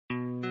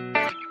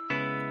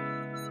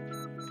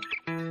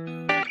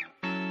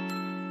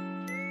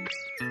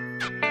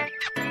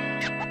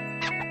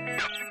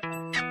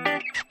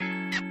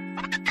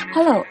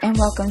Hello and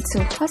welcome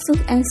to Hustle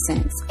and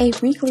Sense, a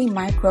weekly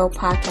micro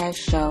podcast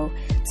show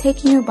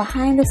taking you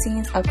behind the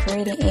scenes of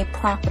creating a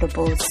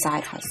profitable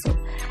side hustle.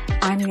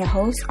 I'm your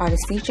host,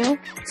 Artist Feature,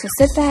 so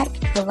sit back,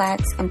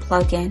 relax, and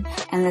plug in,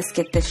 and let's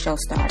get this show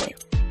started.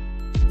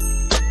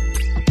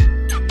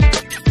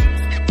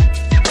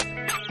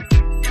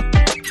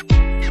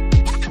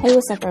 Hey,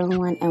 what's up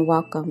everyone, and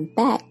welcome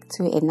back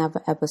to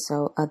another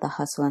episode of the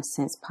Hustle and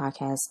Sense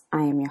podcast.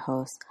 I am your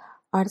host,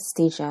 Artist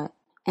Feature.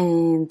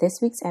 And this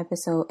week's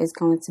episode is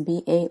going to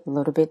be a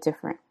little bit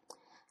different.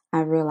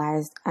 I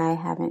realized I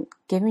haven't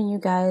given you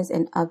guys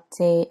an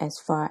update as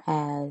far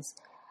as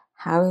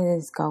how it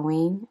is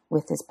going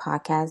with this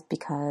podcast,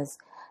 because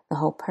the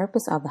whole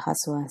purpose of the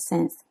Hustle and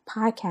Sense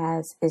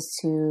podcast is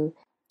to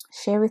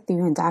share with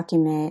you and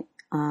document,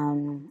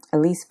 at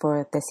least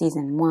for the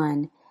season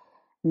 1,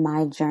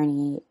 my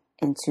journey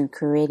into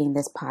creating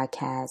this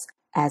podcast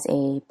as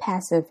a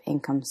passive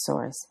income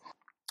source.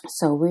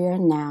 So we are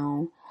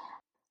now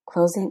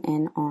closing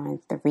in on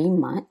 3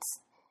 months.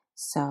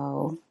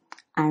 So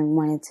I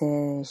wanted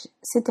to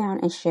sit down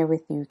and share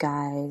with you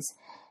guys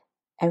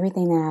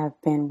everything that I've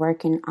been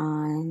working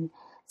on,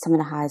 some of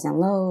the highs and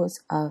lows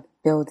of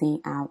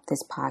building out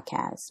this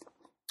podcast.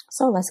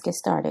 So let's get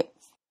started.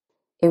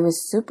 It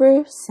was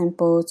super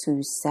simple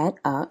to set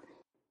up.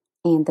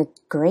 And the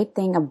great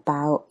thing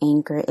about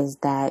Anchor is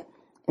that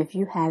if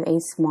you have a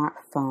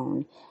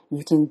smartphone,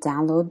 you can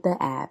download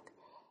the app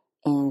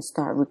and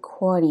start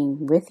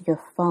recording with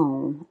your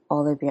phone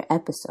all of your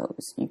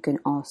episodes. You can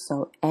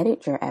also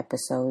edit your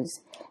episodes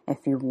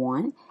if you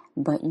want,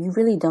 but you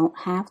really don't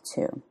have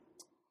to.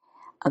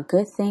 A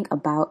good thing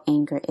about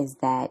Anchor is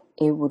that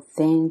it will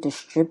then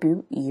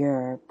distribute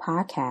your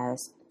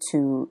podcast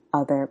to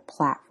other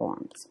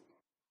platforms.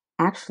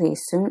 Actually,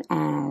 as soon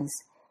as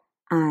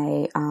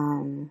I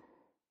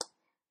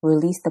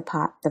released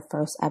the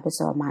first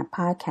episode of my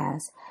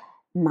podcast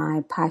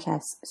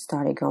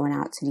started going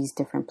out to these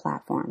different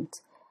platforms.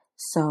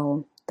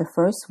 So the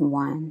first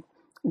one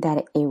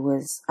that it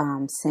was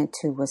sent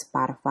to was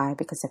Spotify,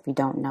 because if you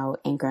don't know,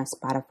 Anchor and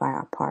Spotify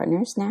are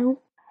partners now.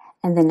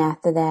 And then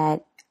after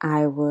that,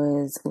 I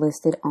was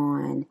listed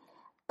on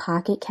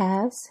Pocket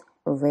Casts,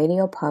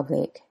 Radio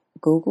Public,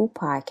 Google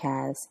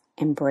Podcasts,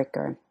 and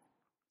Breaker.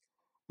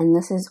 And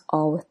this is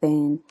all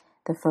within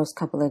the first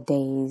couple of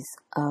days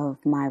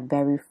of my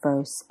very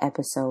first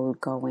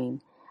episode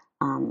going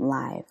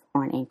live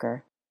on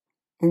Anchor.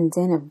 And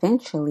then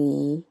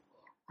eventually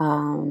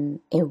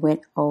it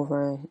went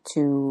over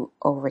to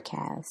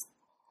Overcast,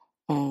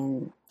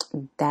 and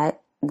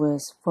that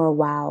was for a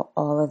while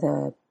all of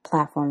the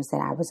platforms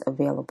that I was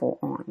available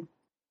on.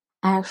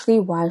 I actually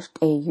watched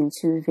a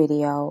YouTube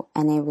video,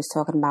 and it was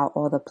talking about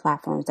all the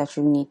platforms that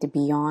you need to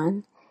be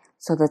on.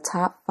 So the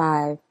top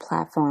 5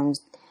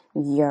 platforms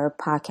your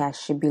podcast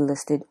should be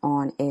listed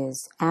on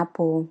is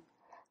Apple,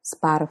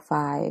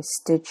 Spotify,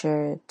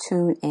 Stitcher,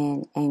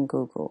 TuneIn, and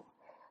Google.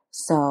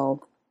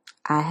 So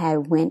I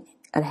had went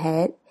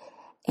ahead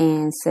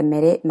and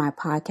submitted my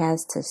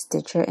podcast to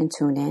Stitcher and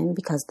TuneIn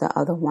because the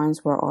other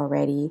ones were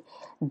already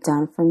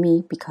done for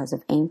me because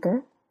of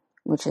Anchor,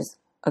 which is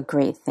a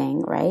great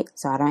thing, right?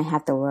 So I don't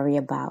have to worry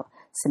about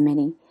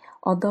submitting.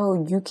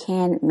 Although you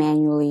can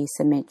manually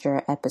submit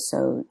your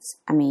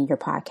your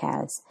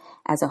podcast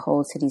as a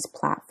whole to these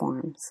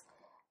platforms,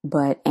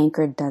 but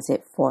Anchor does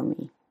it for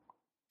me.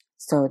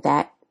 So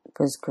that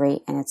was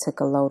great, and it took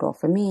a load off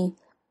for me,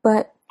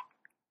 but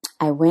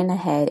I went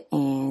ahead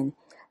and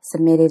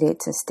submitted it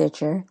to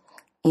Stitcher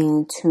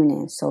and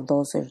TuneIn. So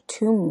those are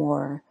 2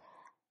 more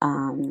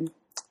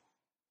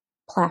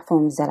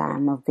platforms that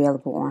I'm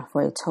available on,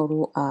 for a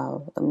total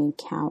of, let me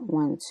count,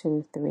 1,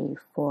 2, 3,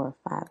 4,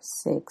 5,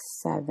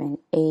 6, 7,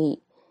 8,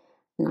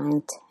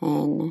 9,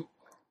 10.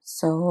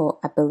 So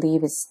I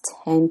believe it's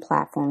 10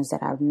 platforms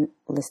that I'm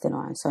listed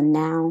on. So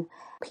now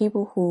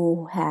people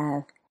who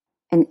have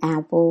an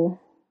Apple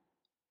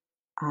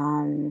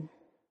phone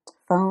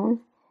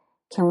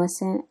can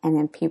listen, and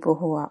then people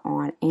who are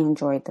on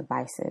Android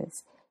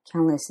devices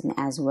can listen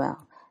as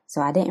well.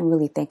 So I didn't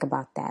really think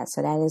about that.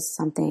 So that is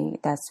something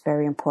that's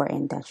very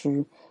important that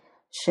you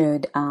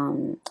should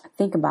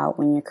think about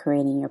when you're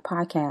creating your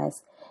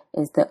podcast,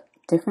 is the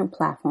different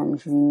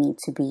platforms you need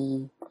to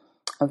be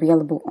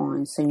available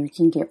on so you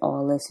can get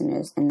all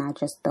listeners and not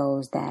just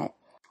those that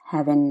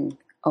have an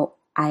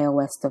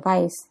iOS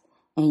device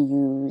and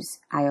use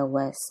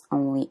iOS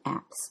only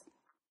apps.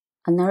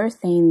 Another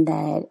thing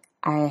that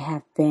I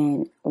have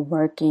been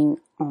working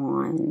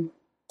on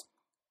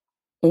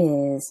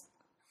is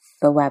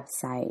the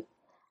website.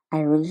 I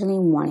originally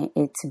wanted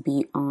it to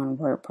be on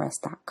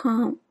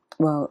WordPress.com.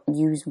 Well,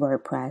 use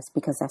WordPress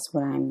because that's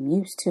what I'm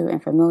used to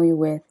and familiar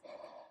with.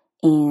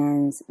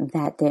 And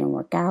that didn't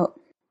work out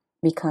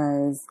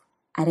because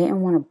I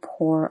didn't want to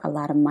pour a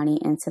lot of money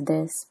into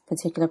this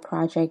particular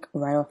project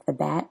right off the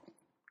bat,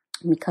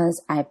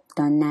 because I've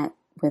done that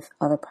with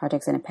other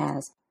projects in the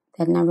past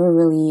that never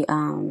really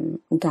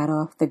got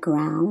off the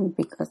ground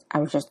because I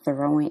was just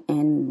throwing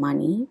in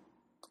money.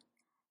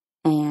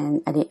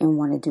 And I didn't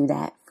want to do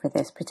that for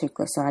this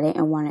particular. So I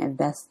didn't want to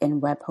invest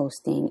in web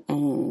hosting.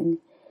 And,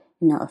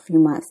 a few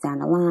months down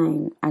the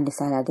line, I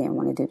decided I didn't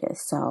want to do this.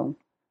 So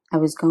I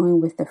was going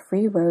with the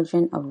free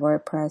version of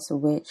WordPress,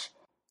 which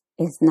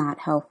is not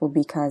helpful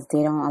because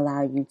they don't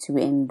allow you to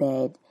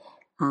embed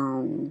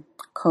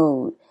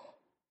code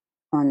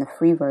on the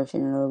free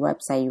version of the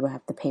website. You will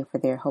have to pay for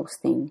their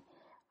hosting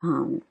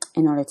in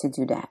order to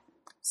do that.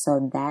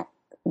 So that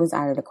was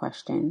out of the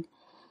question.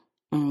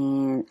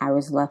 And I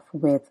was left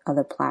with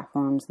other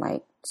platforms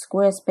like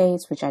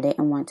Squarespace, which I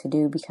didn't want to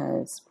do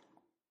because,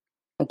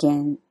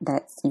 again,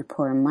 that's you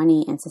pour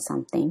money into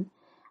something.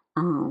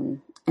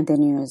 And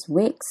then there's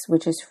Wix,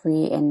 which is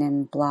free, and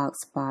then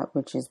Blogspot,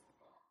 which is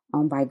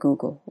owned by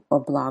Google,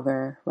 or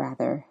Blogger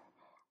rather,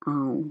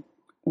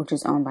 which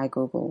is owned by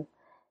Google,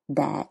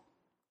 that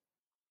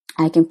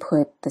I can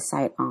put the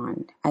site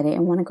on. I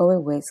didn't want to go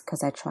with Wix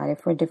because I tried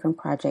it for a different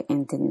project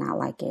and did not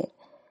like it.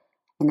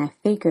 And I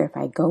figure if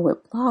I go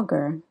with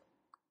Blogger,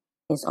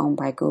 it's owned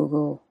by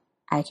Google,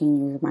 I can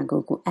use my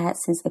Google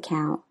AdSense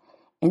account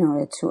in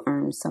order to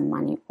earn some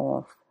money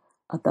off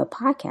of the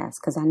podcast,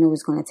 because I knew it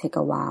was going to take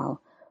a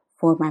while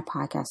for my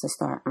podcast to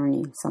start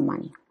earning some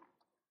money.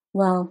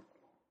 Well,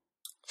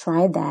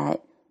 try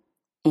that,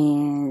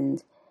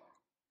 and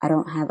I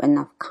don't have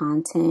enough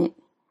content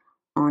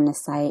on the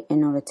site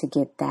in order to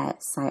get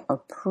that site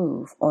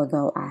approved,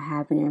 although I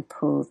have an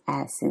approved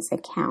AdSense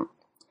account.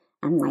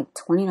 I'm like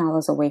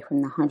 $20 away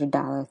from the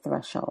 $100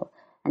 threshold.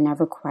 I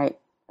never quite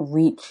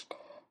reached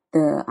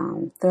the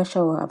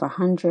threshold of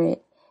 100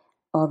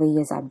 all the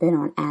years I've been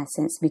on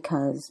AdSense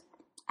because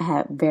I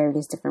had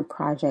various different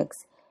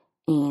projects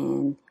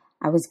and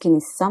I was getting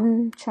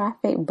some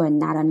traffic, but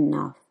not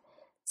enough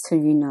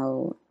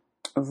to,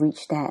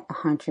 reach that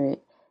 100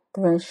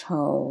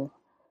 threshold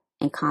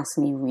and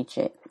constantly reach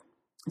it.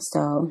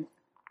 So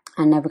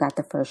I never got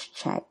the first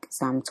check.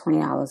 So I'm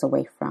 $20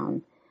 away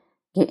from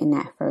getting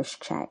that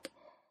first check.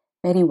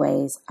 But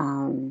anyways,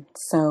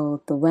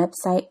 so the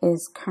website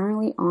is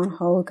currently on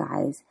hold,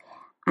 guys.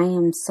 I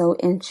am so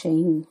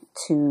itching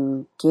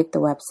to get the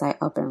website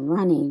up and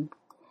running,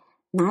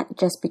 not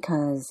just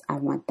because I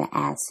want the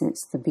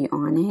AdSense to be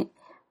on it,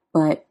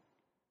 but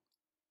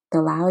to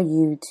allow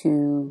you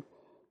to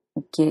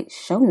get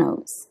show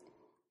notes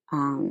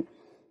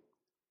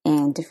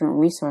and different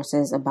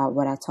resources about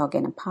what I talk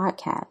in a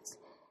podcast.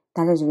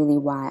 That is really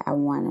why I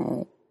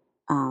want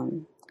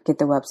to get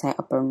the website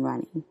up and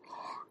running.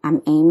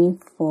 I'm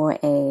aiming for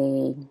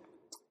a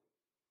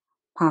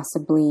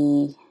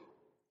possibly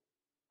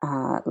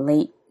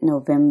late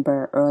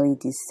November, early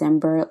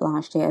December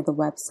launch day of the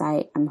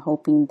website. I'm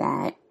hoping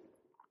that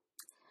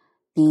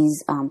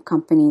these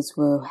companies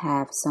will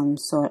have some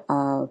sort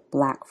of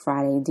Black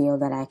Friday deal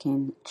that I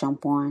can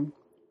jump on.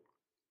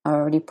 I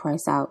already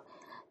priced out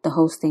the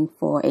hosting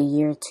for a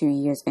year, 2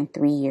 years, and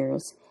 3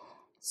 years.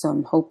 So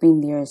I'm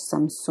hoping there's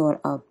some sort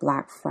of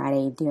Black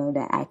Friday deal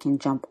that I can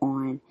jump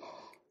on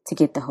to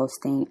get the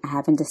hosting. I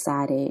haven't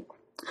decided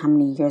how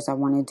many years I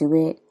want to do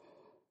it.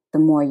 The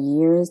more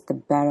years, the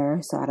better,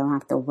 so I don't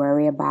have to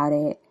worry about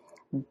it.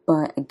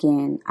 But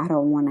again, I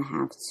don't want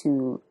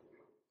to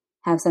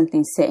have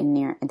something sitting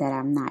there that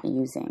I'm not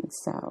using.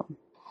 So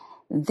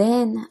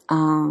then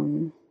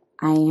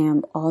I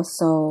am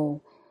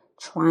also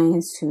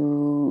trying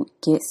to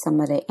get some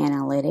of the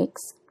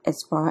analytics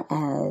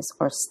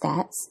or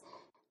stats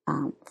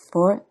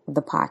for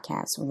the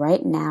podcast.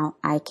 Right now,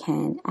 I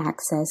can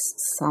access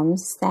some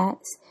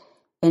stats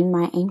in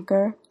my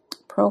Anchor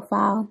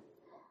profile,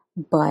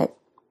 but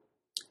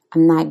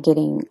I'm not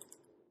getting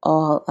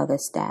all of the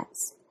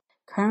stats.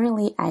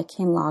 Currently, I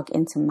can log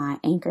into my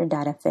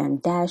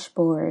Anchor.fm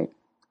dashboard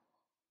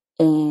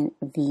and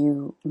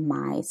view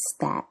my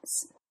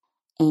stats.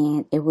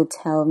 And it will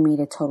tell me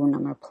the total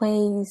number of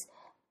plays,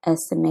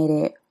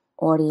 estimated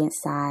audience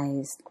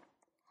size,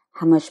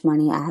 how much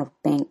money I have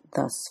banked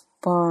thus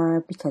far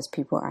because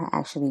people are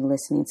actually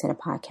listening to the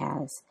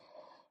podcast.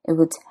 It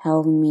will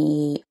tell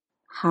me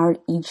how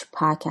each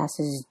podcast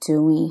is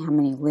doing, how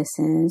many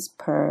listens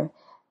per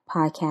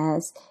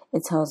podcast.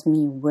 It tells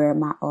me where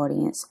my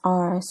audience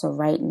are. So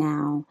right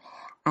now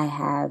I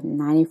have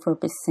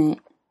 94%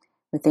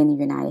 within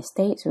the United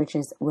States, which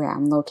is where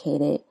I'm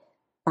located,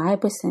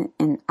 5%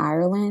 in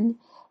Ireland,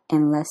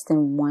 and less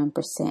than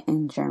 1%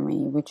 in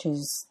Germany, which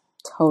is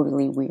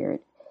totally weird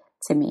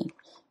to me.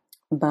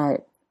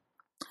 But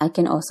I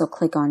can also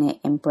click on it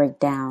and break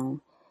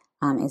down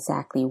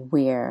exactly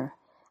where.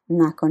 I'm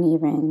not going to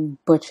even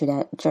butcher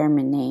that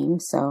German name,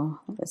 so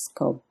let's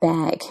go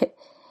back.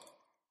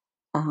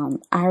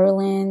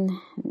 Ireland,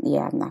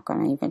 I'm not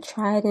going to even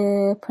try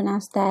to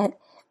pronounce that.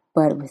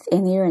 But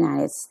within the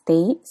United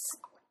States,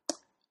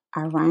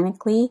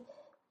 ironically,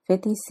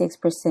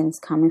 56% is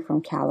coming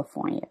from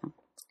California,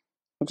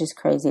 which is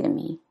crazy to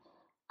me.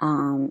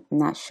 I'm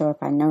not sure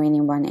if I know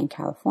anyone in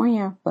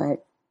California,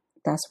 but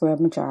that's where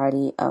a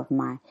majority of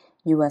my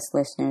U.S.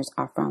 listeners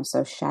are from.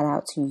 So shout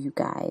out to you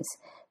guys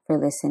for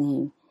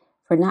listening,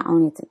 for not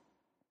only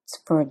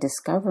for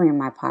discovering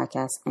my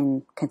podcast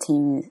and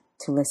continuing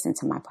to listen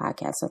to my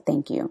podcast. So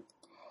thank you.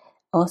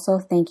 Also,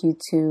 thank you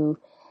to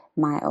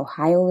my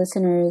Ohio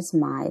listeners,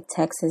 my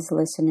Texas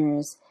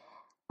listeners,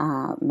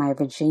 my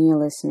Virginia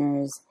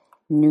listeners.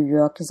 New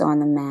York is on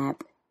the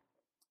map,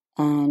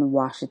 and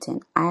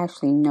Washington. I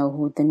actually know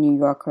who the New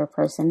Yorker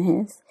person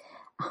is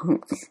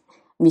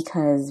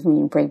because when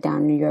you break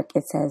down New York,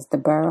 it says the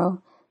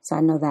borough. So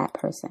I know that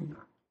person.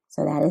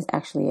 So that is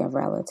actually a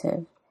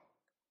relative.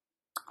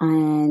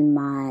 And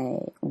my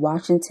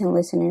Washington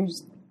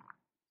listeners,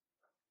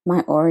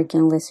 my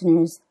Oregon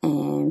listeners,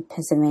 and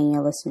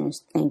Pennsylvania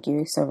listeners, thank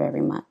you so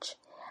very much.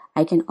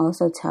 I can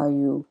also tell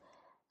you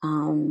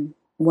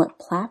what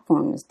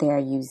platforms they're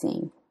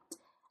using.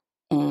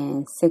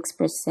 And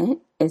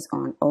 6% is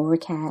on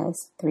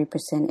Overcast,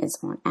 3% is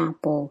on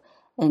Apple,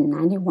 and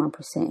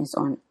 91% is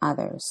on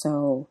others.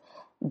 So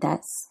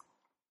that's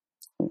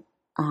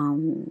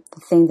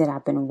the thing that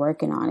I've been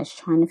working on, is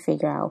trying to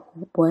figure out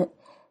what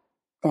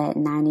that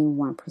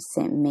 91%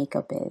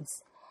 makeup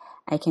is.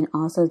 I can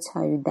also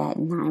tell you that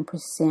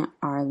 9%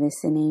 are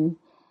listening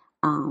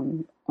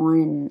on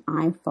an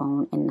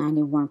iPhone and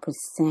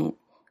 91%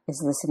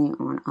 is listening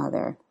on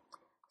other.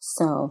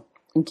 So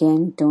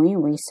again,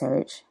 doing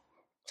research,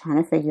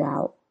 trying to figure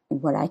out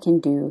what I can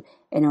do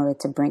in order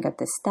to bring up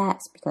the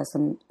stats, because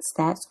some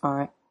stats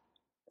are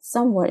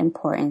somewhat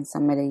important,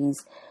 some of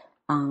these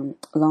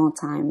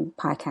long-time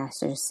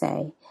podcasters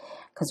say.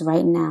 Because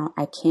right now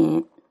I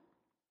can't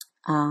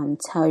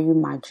tell you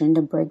my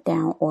gender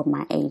breakdown or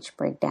my age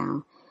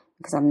breakdown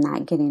because I'm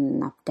not getting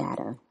enough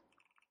data.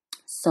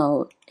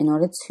 So in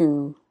order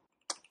to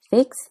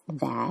fix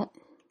that,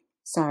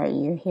 sorry,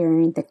 you're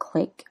hearing the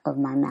click of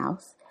my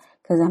mouse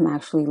because I'm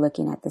actually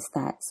looking at the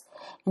stats.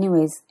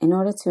 Anyways, in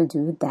order to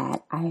do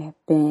that, I have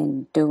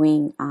been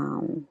doing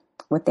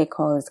what they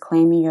call is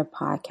claiming your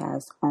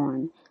podcast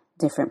on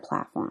different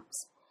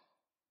platforms.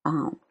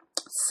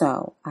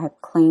 So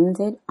I've claimed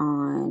it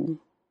on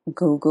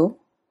Google.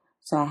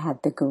 So I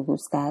had the Google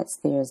stats.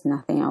 There's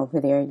nothing over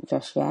there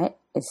just yet.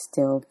 It's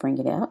still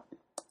bringing it up.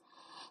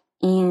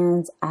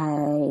 And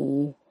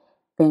I've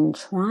been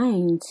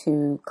trying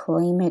to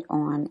claim it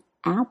on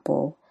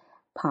Apple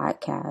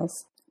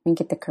Podcasts. Let me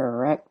get the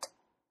correct.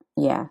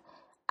 Yeah.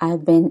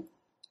 I've been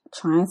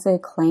trying to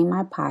claim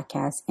my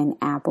podcast in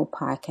Apple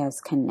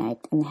Podcasts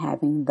Connect and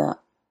having the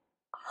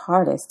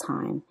hardest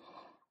time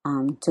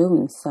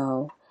doing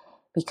so,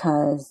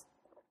 because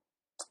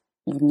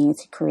you need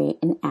to create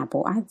an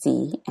Apple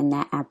ID, and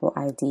that Apple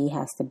ID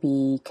has to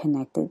be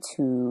connected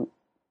to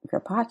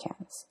your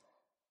podcast.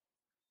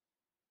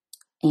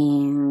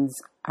 And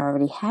I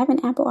already have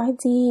an Apple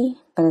ID,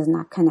 but it's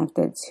not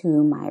connected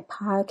to my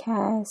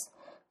podcast.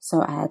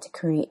 So I had to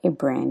create a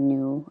brand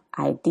new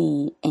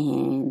ID,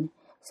 and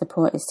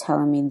support is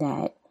telling me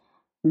that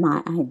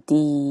my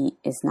ID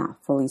is not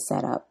fully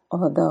set up.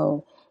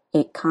 Although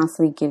it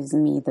constantly gives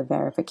me the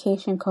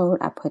verification code.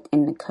 I put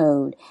in the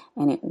code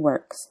and it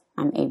works.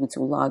 I'm able to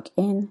log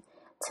in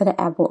to the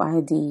Apple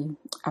ID.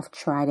 I've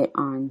tried it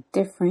on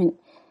different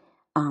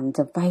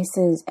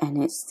devices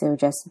and it still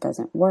just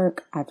doesn't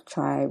work. I've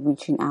tried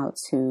reaching out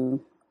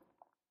to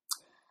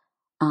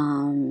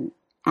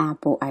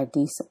Apple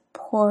ID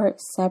support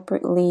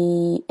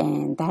separately,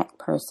 and that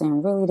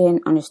person really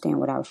didn't understand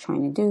what I was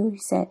trying to do. He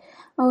said,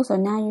 "Oh, so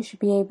now you should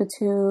be able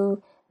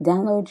to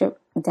download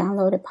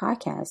a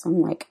podcast."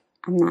 I'm like,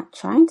 I'm not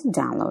trying to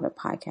download a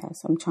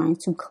podcast. I'm trying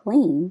to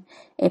claim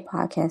a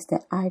podcast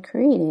that I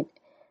created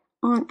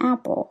on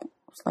Apple.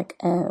 It's like,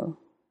 oh,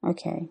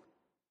 okay.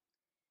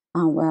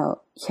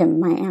 Well, you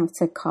might have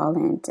to call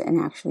in and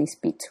actually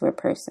speak to a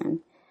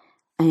person.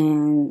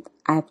 And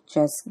I've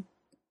just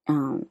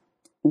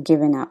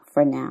given up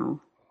for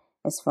now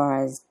as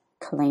far as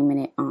claiming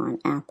it on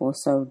Apple.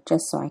 So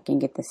just so I can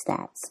get the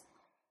stats.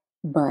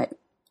 But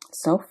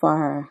so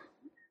far,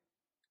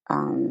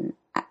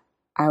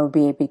 I will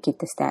be able to get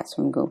the stats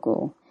from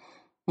Google.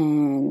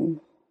 And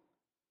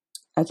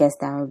I guess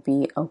that would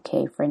be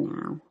okay for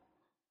now.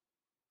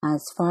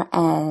 As far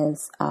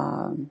as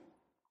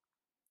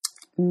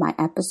my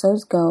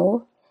episodes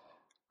go,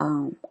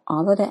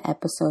 all of the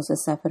episodes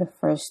except for the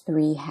first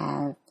 3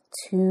 have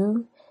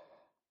 2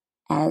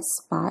 ad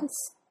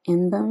spots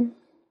in them.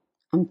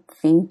 I'm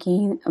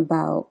thinking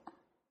about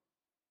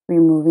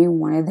removing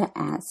one of the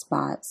ad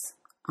spots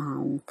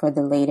for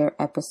the later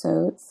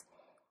episodes.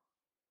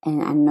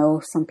 And I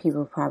know some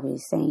people are probably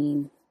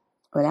saying,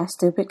 well, that's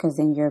stupid because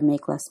then you'll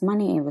make less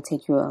money and it will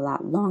take you a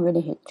lot longer to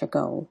hit your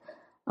goal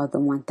of the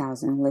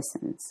 1,000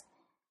 listens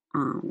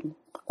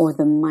or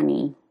the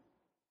money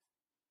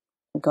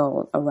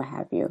goal or what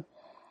have you.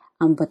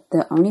 But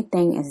the only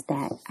thing is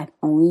that I've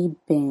only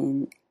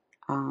been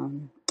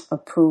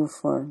approved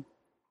for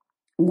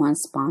one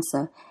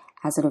sponsor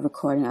as of the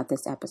recording of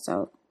this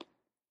episode.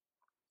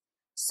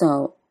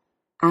 So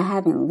I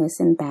haven't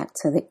listened back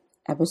to the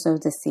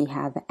episode to see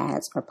how the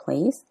ads are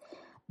placed,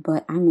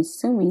 but I'm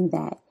assuming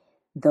that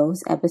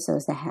those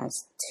episodes that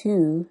has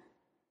 2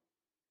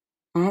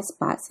 ad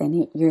spots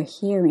in it, you're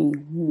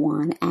hearing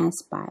 1 ad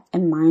spot.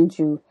 And mind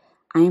you,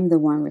 I am the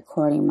one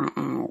recording my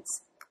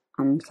ads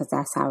because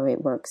that's how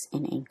it works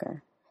in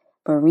Anchor.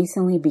 But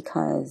recently,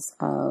 because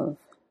of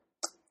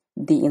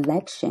the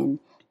election,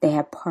 they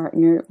have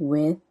partnered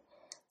with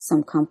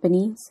some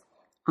companies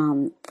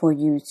for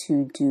you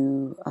to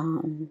do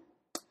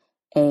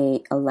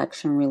a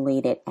election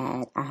related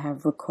ad. I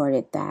have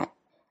recorded that.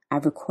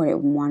 I've recorded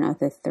one of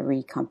the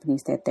 3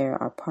 companies that they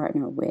are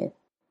partnered with.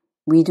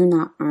 We do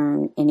not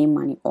earn any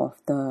money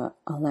off the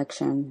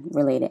election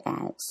related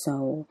ads.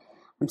 So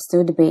I'm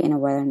still debating on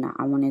whether or not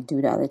I want to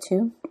do the other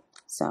 2.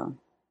 So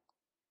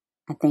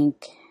I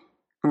think,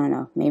 I don't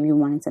know, maybe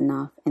one is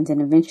enough. And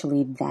then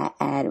eventually that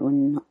ad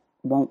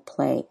won't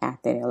play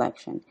after the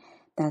election.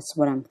 That's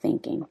what I'm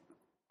thinking.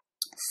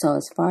 So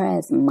as far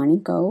as money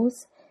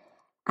goes,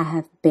 I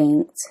have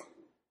banked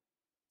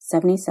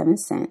 77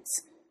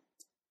 cents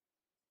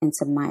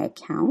into my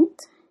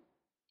account,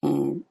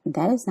 and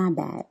that is not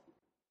bad.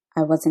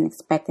 I wasn't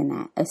expecting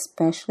that,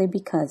 especially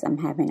because I'm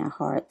having a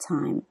hard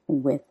time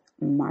with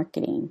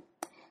marketing.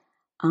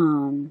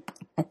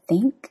 I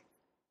think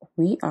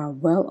we are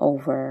well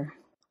over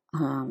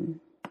 10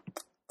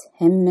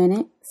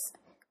 minutes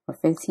or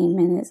 15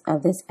 minutes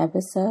of this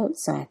episode,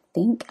 so I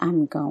think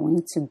I'm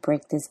going to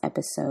break this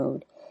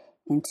episode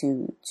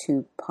into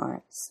 2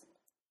 parts.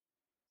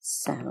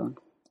 So,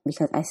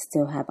 because I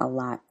still have a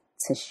lot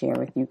to share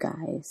with you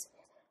guys.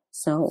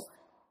 So,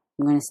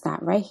 I'm going to stop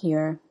right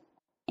here,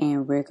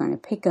 and we're going to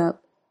pick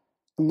up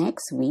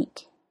next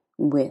week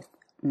with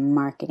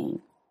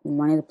marketing.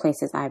 One of the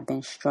places I've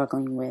been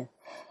struggling with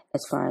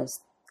as far as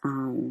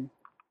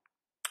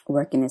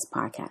working this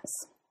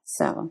podcast.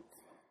 So,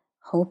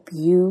 hope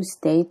you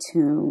stay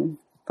tuned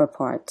for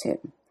part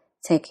 2.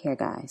 Take care,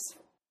 guys.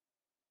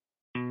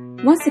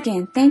 Once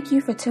again, thank you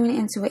for tuning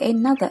into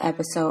another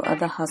episode of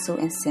the Hustle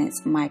and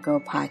Sense Micro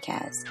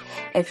Podcast.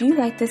 If you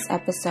like this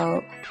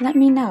episode, let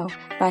me know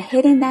by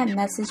hitting that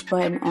message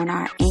button on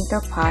our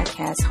Anchor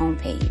Podcast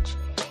homepage.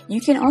 You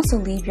can also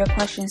leave your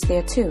questions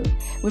there too,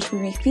 which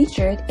will be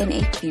featured in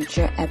a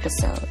future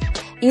episode.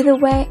 Either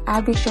way,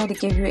 I'll be sure to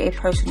give you a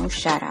personal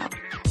shout out.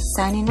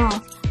 Signing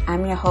off,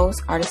 I'm your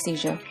host,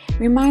 Artesia,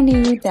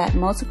 reminding you that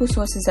multiple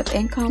sources of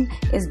income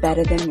is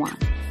better than one.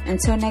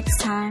 Until next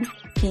time,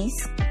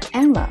 peace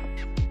and love.